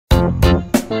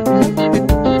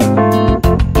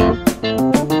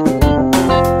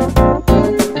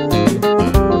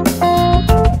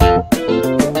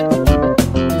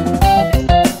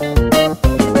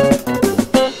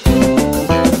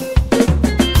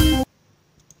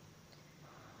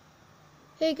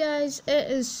Hey guys, it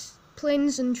is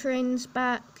Planes and Trains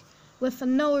back with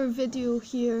another video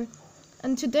here,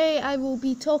 and today I will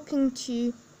be talking to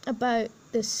you about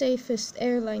the safest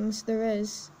airlines there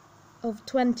is of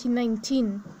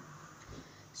 2019.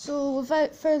 So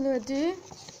without further ado,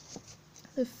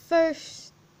 the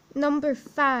first, number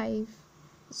 5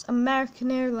 is American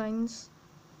Airlines.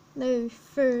 Now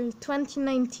for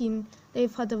 2019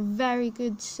 they've had a very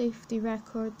good safety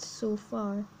record so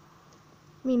far.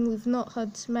 I mean, we've not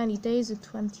had many days of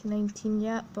 2019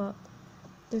 yet, but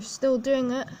they're still doing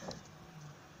it.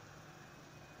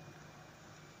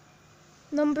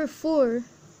 Number 4,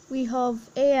 we have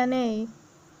ANA.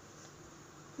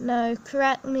 Now,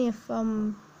 correct me if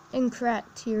I'm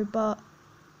incorrect here, but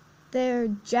they're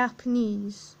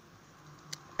Japanese.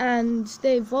 And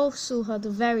they've also had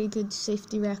a very good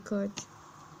safety record.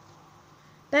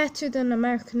 Better than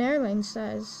American Airlines,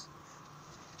 that is.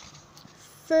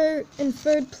 In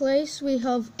third place, we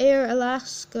have Air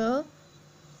Alaska,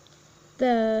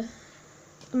 the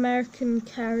American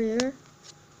carrier.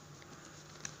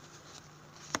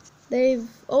 They've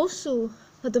also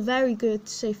had a very good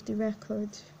safety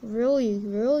record. Really,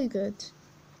 really good.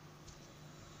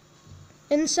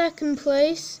 In second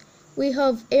place, we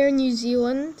have Air New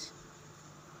Zealand,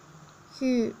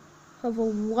 who have a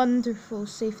wonderful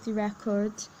safety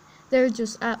record. They're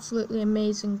just absolutely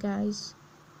amazing, guys.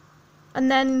 And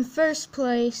then in first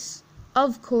place,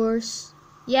 of course,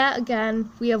 yet again,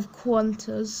 we have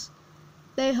Qantas.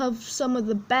 They have some of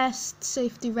the best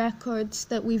safety records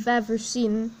that we've ever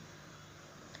seen,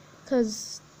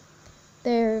 because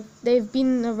they've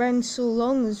been around so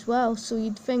long as well, so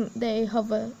you'd think they'd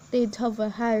have a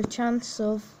higher chance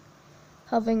of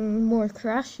having more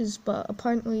crashes, but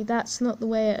apparently that's not the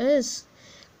way it is.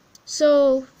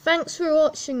 So, thanks for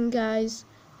watching, guys.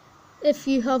 If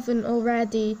you haven't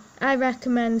already, I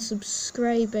recommend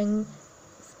subscribing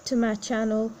to my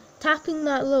channel, tapping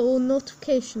that little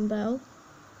notification bell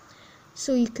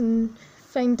so you can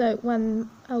find out when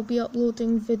I'll be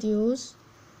uploading videos,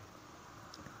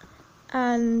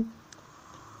 and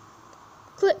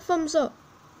click thumbs up.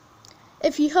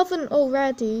 If you haven't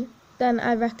already, then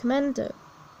I recommend it,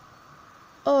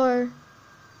 or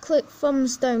click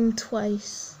thumbs down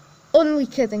twice. Only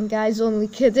kidding, guys, only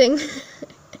kidding.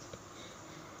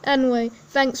 Anyway,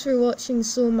 thanks for watching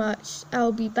so much.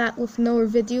 I'll be back with another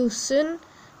video soon.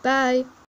 Bye.